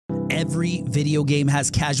every video game has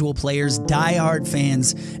casual players, die-hard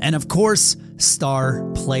fans, and of course, star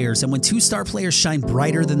players. And when two star players shine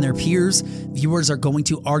brighter than their peers, viewers are going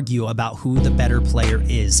to argue about who the better player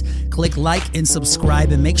is. Click like and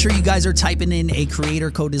subscribe, and make sure you guys are typing in a creator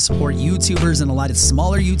code to support YouTubers and a lot of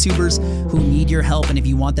smaller YouTubers who need your help. And if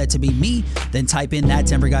you want that to be me, then type in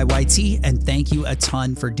thatdenverguy YT, and thank you a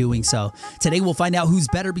ton for doing so. Today we'll find out who's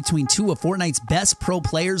better between two of Fortnite's best pro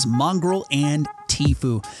players, Mongraal and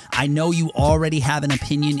Tfue. I know you already have an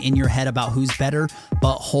opinion in your head about who's better,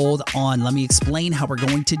 but hold on. Let me explain how we're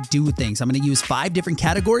going to do things. I'm going to use 5 different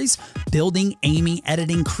categories: building, aiming,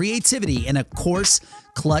 editing, creativity, and of course,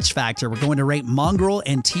 clutch factor. We're going to rate Mongraal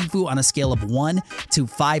and Tfue on a scale of 1 to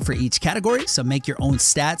 5 for each category, so make your own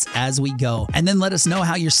stats as we go. And then let us know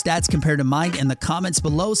how your stats compare to mine in the comments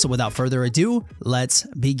below. So without further ado, let's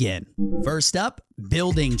begin. First up,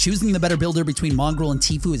 building. Choosing the better builder between Mongraal and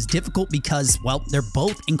Tfue is difficult because, well, they're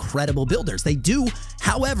both incredible builders. They do,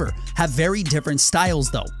 however, have very different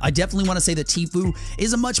styles though. I definitely want to say that Tfue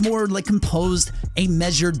is a much more composed, a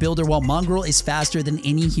measured builder, while Mongraal is faster than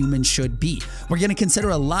any human should be. We're going to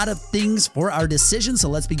consider a lot of things for our decision, so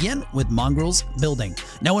let's begin with Mongraal's building.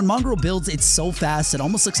 Now, when Mongraal builds, it's so fast, it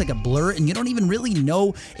almost looks like a blur, and you don't even really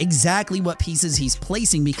know exactly what pieces he's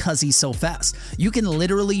placing because he's so fast. You can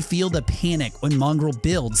literally feel the panic when Mongraal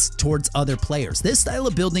builds towards other players. This style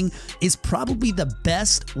of building is probably the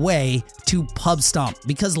best way to pub stomp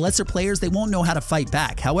because lesser players, they won't know how to fight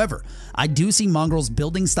back. However, I do see Mongraal's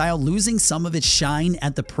building style losing some of its shine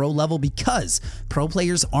at the pro level because pro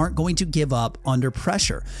players aren't going to give up under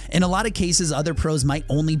pressure. In a lot of cases, other pros might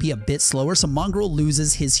only be a bit slower, so Mongraal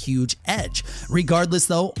loses his huge edge. Regardless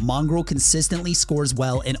though, Mongraal consistently scores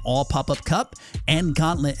well in all pop-up cup and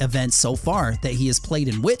gauntlet events so far that he has played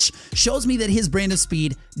in, which shows me that his brand of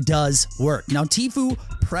speed does work. Now, Tfue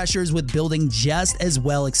pressures with building just as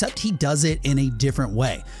well, except he does it in a different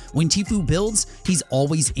way. When Tfue builds, he's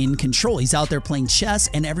always in control. He's out there playing chess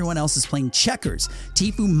and everyone else is playing checkers.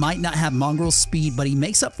 Tfue might not have Mongraal's speed, but he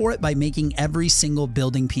makes up for it by making every single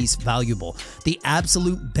building piece valuable. The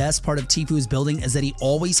absolute best part of Tfue's building is that he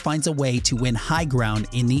always finds a way to win high ground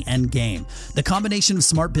in the end game. The combination of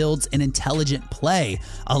smart builds and intelligent play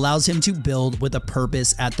allows him to build with a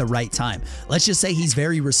purpose at the right time. Let's just say he's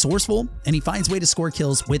very resourceful and he finds a way to score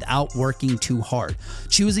kills without working too hard.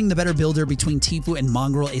 Choosing the better builder between Tfue and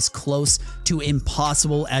Mongraal is close to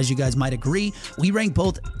impossible, as you guys might agree. We rank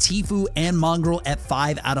both Tfue and Mongraal at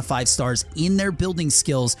 5 out of 5 stars in their building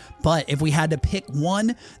skills, but if we had to pick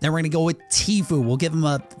one, then we're going to go with Tfue. We'll give him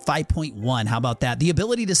a 5.1. How about that? The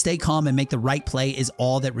ability to stay calm and make the right play is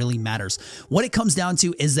all that really matters. What it comes down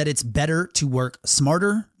to is that it's better to work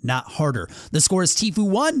smarter, not harder. The score is Tfue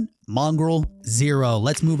 1, Mongraal 0.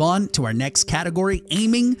 Let's move on to our next category,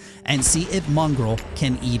 aiming, and see if Mongraal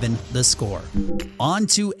can even the score. On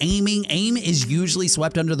to aiming. Aim is usually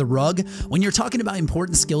swept under the rug when you're talking about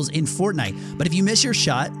important skills in Fortnite, but if you miss your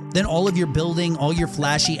shot, then all of your building, all your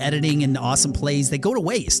flashy editing and awesome plays, they go to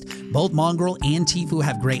waste. Both Mongraal and Tfue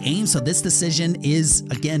have great aim, so this decision is,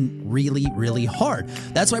 again, really hard.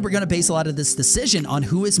 That's why we're going to base a lot of this decision on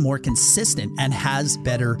who is more consistent and has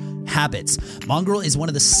better habits. Mongraal is one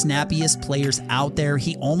of the snappiest players out there.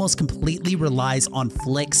 He almost completely relies on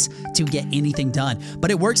flicks to get anything done,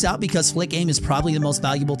 but it works out because flick aim is probably the most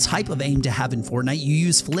valuable type of aim to have in Fortnite. You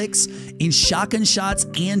use flicks in shotgun shots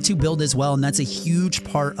and to build as well, and that's a huge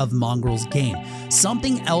part of Mongraal's game.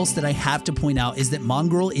 Something else that I have to point out is that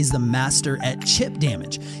Mongraal is the master at chip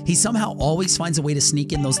damage. He somehow always finds a way to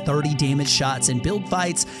sneak in those 30 damage shots and build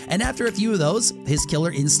fights, and after a few of those, his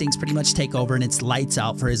killer instincts pretty much take over and it's lights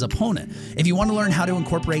out for his opponent. If you want to learn how to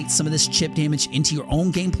incorporate some of this chip damage into your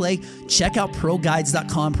own gameplay, check out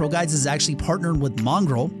ProGuides.com. ProGuides is actually partnered with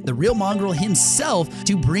Mongraal, the real Mongraal himself,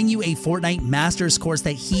 to bring you a Fortnite Masters course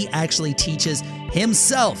that he actually teaches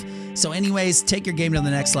himself. So anyways, take your game to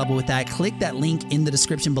the next level with that. Click that link in the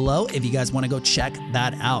description below if you guys want to go check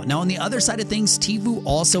that out. Now, on the other side of things, Tfue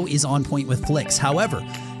also is on point with flicks. However,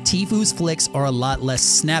 Tfue's flicks are a lot less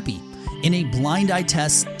snappy. In a blind eye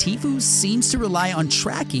test, Tfue seems to rely on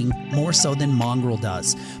tracking more so than Mongraal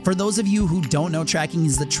does. For those of you who don't know, tracking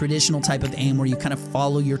is the traditional type of aim where you kind of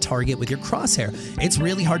follow your target with your crosshair. It's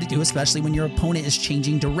really hard to do, especially when your opponent is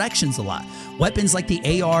changing directions a lot. Weapons like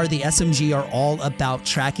the AR, the SMG are all about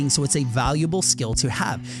tracking, so it's a valuable skill to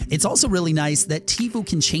have. It's also really nice that Tfue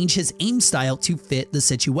can change his aim style to fit the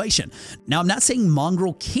situation. Now, I'm not saying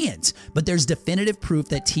Mongraal can't, but there's definitive proof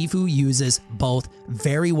that Tfue uses both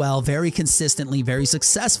very well, very consistently, very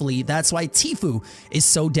successfully. That's why Tfue is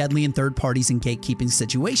so deadly only in third parties and gatekeeping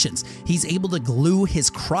situations. He's able to glue his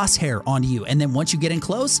crosshair onto you, and then once you get in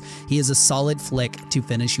close, he is a solid flick to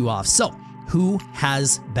finish you off. So who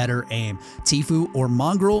has better aim, Tfue or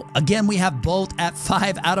Mongraal? Again, we have both at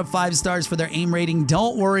 5 out of 5 stars for their aim rating.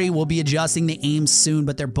 Don't worry, we'll be adjusting the aim soon,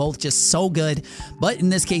 but they're both just so good. But in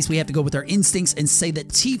this case, we have to go with our instincts and say that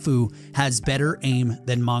Tfue has better aim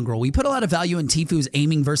than Mongraal. We put a lot of value in Tfue's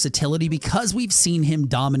aiming versatility because we've seen him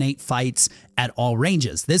dominate fights at all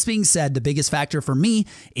ranges. This being said, the biggest factor for me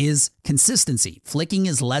is consistency. Flicking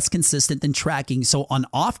is less consistent than tracking, so on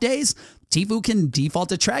off days, Tfue can default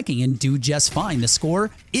to tracking and do just fine. The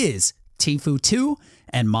score is Tfue 2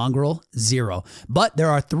 and Mongraal 0. But there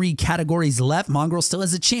are 3 categories left. Mongraal still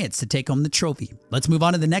has a chance to take home the trophy. Let's move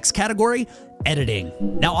on to the next category, editing.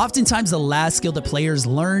 Now, oftentimes the last skill that players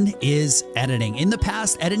learn is editing. In the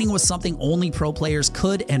past, editing was something only pro players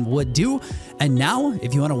could and would do. And now,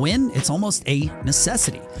 if you want to win, it's almost a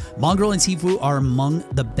necessity. Mongraal and Tfue are among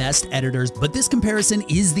the best editors, but this comparison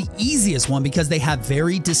is the easiest one because they have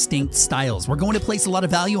very distinct styles. We're going to place a lot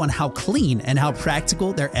of value on how clean and how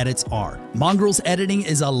practical their edits are. Mongraal's editing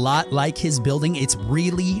is a lot like his building. It's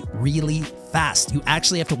really, really fast. You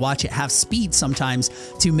actually have to watch it half speed sometimes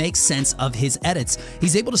to make sense of his edits.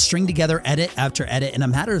 He's able to string together edit after edit in a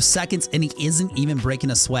matter of seconds, and he isn't even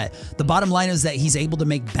breaking a sweat. The bottom line is that he's able to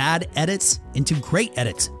make bad edits into great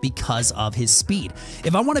edits because of his speed.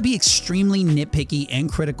 If I want to be extremely nitpicky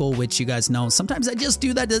and critical, which you guys know, sometimes I just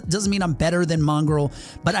do that. It doesn't mean I'm better than Mongraal,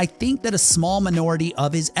 but I think that a small minority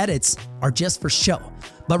of his edits are just for show.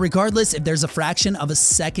 But regardless, if there's a fraction of a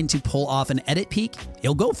second to pull off an edit peak,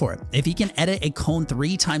 he'll go for it. If he can edit a cone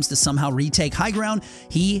 3 times to somehow retake high ground,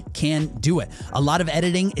 he can do it. A lot of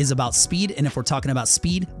editing is about speed, and if we're talking about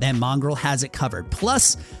speed, then Mongraal has it covered.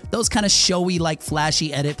 Plus, those kind of showy, like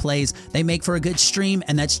flashy edit plays, they make for a good stream,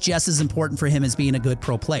 and that's just as important for him as being a good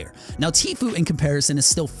pro player. Now, Tfue, in comparison, is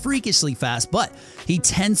still freakishly fast, but he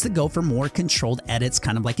tends to go for more controlled edits,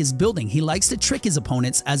 kind of like his building. He likes to trick his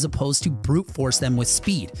opponents as opposed to brute force them with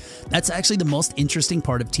speed. That's actually the most interesting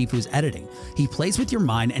part of Tfue's editing. He plays with your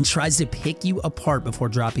mind and tries to pick you apart before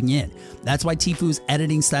dropping in. That's why Tfue's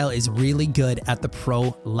editing style is really good at the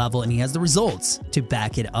pro level, and he has the results to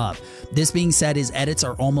back it up. This being said, his edits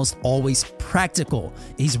are almost always practical.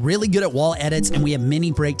 He's really good at wall edits, and we have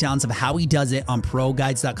many breakdowns of how he does it on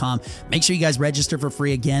proguides.com. Make sure you guys register for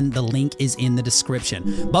free. Again, the link is in the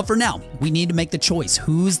description. But for now, we need to make the choice.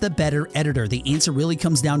 Who's the better editor? The answer really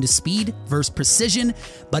comes down to speed versus precision.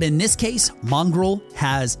 But in this case, Mongraal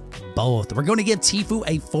has both. We're going to give Tfue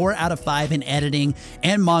a 4 out of 5 in editing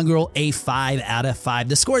and Mongraal a 5 out of 5.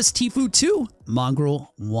 The score is Tfue 2, Mongraal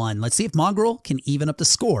 1. Let's see if Mongraal can even up the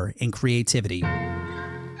score in creativity.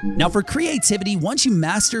 Now, for creativity, once you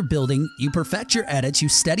master building, you perfect your edits, you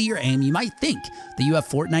steady your aim, you might think that you have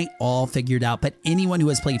Fortnite all figured out, but anyone who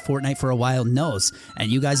has played Fortnite for a while knows, and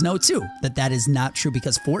you guys know too, that that is not true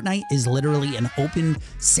because Fortnite is literally an open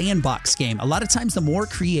sandbox game. A lot of times, the more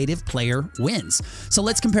creative player wins. So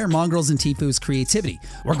let's compare Mongraal's and Tfue's creativity.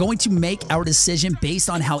 We're going to make our decision based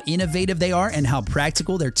on how innovative they are and how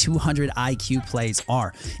practical their 200 IQ plays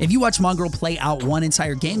are. If you watch Mongraal play out one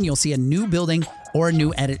entire game, you'll see a new building or a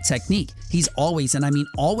new edit technique. He's always, and I mean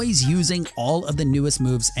always, using all of the newest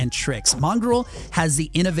moves and tricks. Mongraal has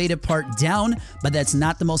the innovative part down, but that's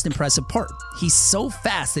not the most impressive part. He's so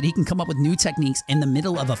fast that he can come up with new techniques in the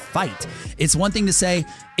middle of a fight. It's one thing to say,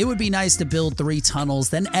 it would be nice to build 3 tunnels,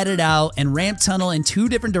 then edit out and ramp tunnel in 2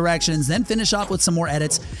 different directions, then finish off with some more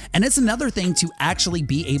edits. And it's another thing to actually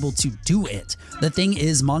be able to do it. The thing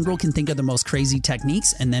is, Mongraal can think of the most crazy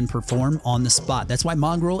techniques and then perform on the spot. That's why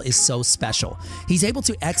Mongraal is so special. He's able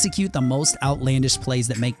to execute the most outlandish plays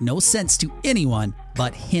that make no sense to anyone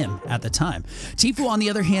but him at the time. Tfue, on the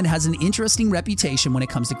other hand, has an interesting reputation when it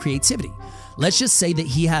comes to creativity. Let's just say that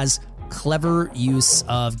he has clever use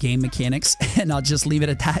of game mechanics, and I'll just leave it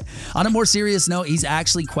at that. On a more serious note, he's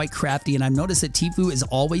actually quite crafty, and I've noticed that Tfue is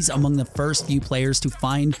always among the first few players to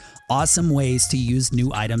find awesome ways to use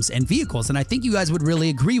new items and vehicles, and I think you guys would really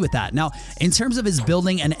agree with that. Now, in terms of his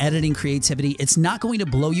building and editing creativity, it's not going to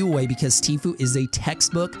blow you away because Tfue is a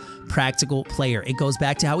textbook practical player. It goes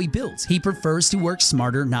back to how he builds. He prefers to work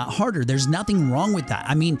smarter, not harder. There's nothing wrong with that.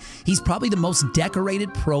 I mean, he's probably the most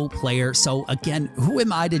decorated pro player, so again, who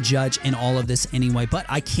am I to judge in all of this anyway? But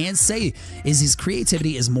I can say is his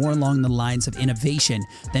creativity is more along the lines of innovation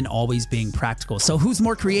than always being practical. So who's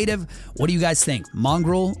more creative? What do you guys think?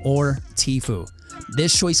 Mongraal or Tfue?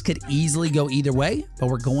 This choice could easily go either way, but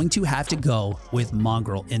we're going to have to go with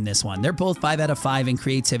Mongraal in this one. They're both 5 out of 5 in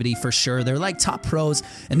creativity for sure. They're like top pros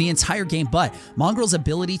in the entire game, but Mongraal's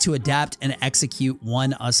ability to adapt and execute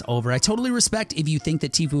won us over. I totally respect if you think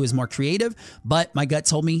that Tfue is more creative, but my gut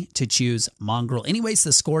told me to choose Mongraal. Anyways,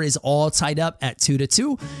 the score is all tied up at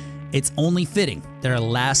 2-2. It's only fitting. Their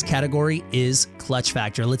last category is clutch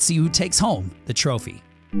factor. Let's see who takes home the trophy.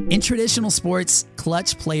 In traditional sports,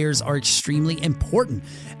 clutch players are extremely important,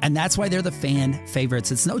 and that's why they're the fan favorites.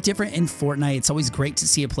 It's no different in Fortnite. It's always great to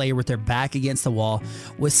see a player with their back against the wall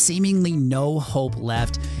with seemingly no hope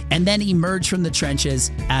left and then emerge from the trenches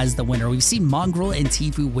as the winner. We've seen Mongraal and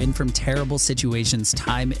Tfue win from terrible situations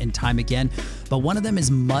time and time again, but one of them is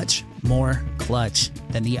much more clutch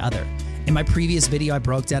than the other. In my previous video, I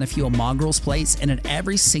broke down a few of Mongraal's plays, and in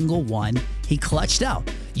every single one, he clutched out.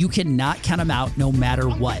 You cannot count him out no matter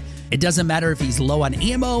what. It doesn't matter if he's low on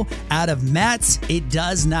ammo, out of mats. It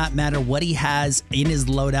does not matter what he has in his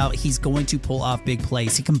loadout. He's going to pull off big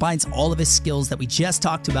plays. He combines all of his skills that we just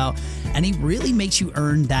talked about, and he really makes you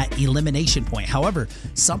earn that elimination point. However,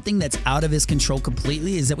 something that's out of his control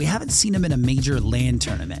completely is that we haven't seen him in a major LAN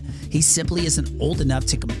tournament. He simply isn't old enough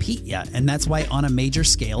to compete yet, and that's why on a major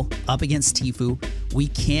scale, up against Tfue, we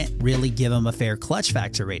can't really give him a fair clutch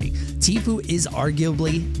factor rating. Tfue is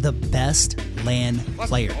arguably the best LAN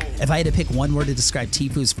player. If I had to pick one word to describe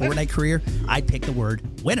Tfue's Fortnite career, I'd pick the word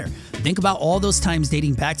winner. Think about all those times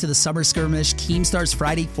dating back to the Summer Skirmish, Keemstar's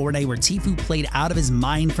Friday Fortnite, where Tfue played out of his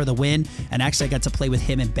mind for the win, and actually I got to play with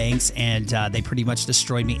him and Banks, and they pretty much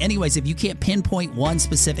destroyed me. Anyways, if you can't pinpoint one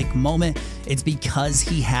specific moment, it's because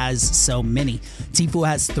he has so many. Tfue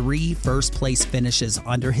has 3 first-place finishes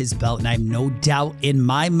under his belt, and I have no doubt in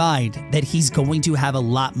my mind that he's going to have a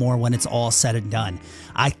lot more when it's all said and done.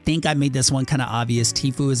 I think I made this one kind of obvious.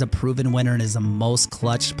 Tfue is a proven winner and is the most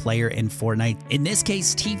clutch player in Fortnite. In this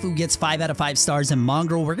case, Tfue gets 5 out of 5 stars, and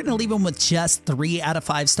Mongraal, we're going to leave him with just 3 out of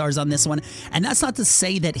 5 stars on this one. And that's not to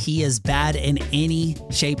say that he is bad in any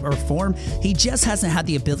shape or form. He just hasn't had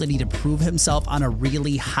the ability to prove himself on a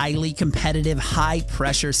really highly competitive,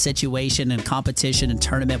 high-pressure situation and competition and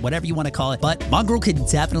tournament, whatever you want to call it. But Mongraal could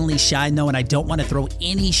definitely shine, though, and I don't want to throw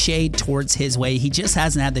any shade towards his way. He just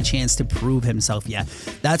hasn't had the chance to prove himself yet.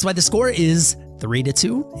 That's why the score is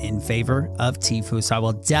 3-2 in favor of Tfue. So I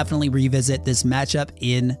will definitely revisit this matchup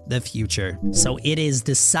in the future. So it is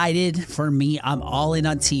decided for me. I'm all in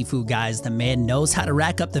on Tfue, guys. The man knows how to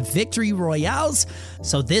rack up the victory royales.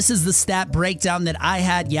 So this is the stat breakdown that I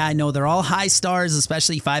had. Yeah, I know they're all high stars,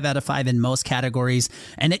 especially 5 out of 5 in most categories.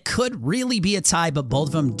 And it could really be a tie, but both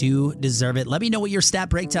of them do deserve it. Let me know what your stat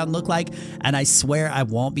breakdown looked like. And I swear I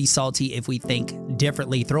won't be salty if we think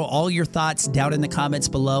differently. Throw all your thoughts down in the comments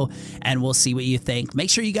below, and we'll see what you think. Make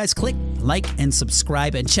sure you guys click like and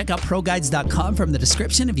subscribe, and check out ProGuides.com from the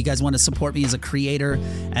description if you guys want to support me as a creator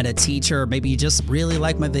and a teacher, or maybe you just really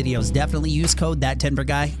like my videos. Definitely use code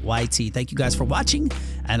thatdenverguy YT. Thank you guys for watching,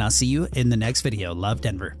 and I'll see you in the next video. Love,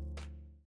 Denver.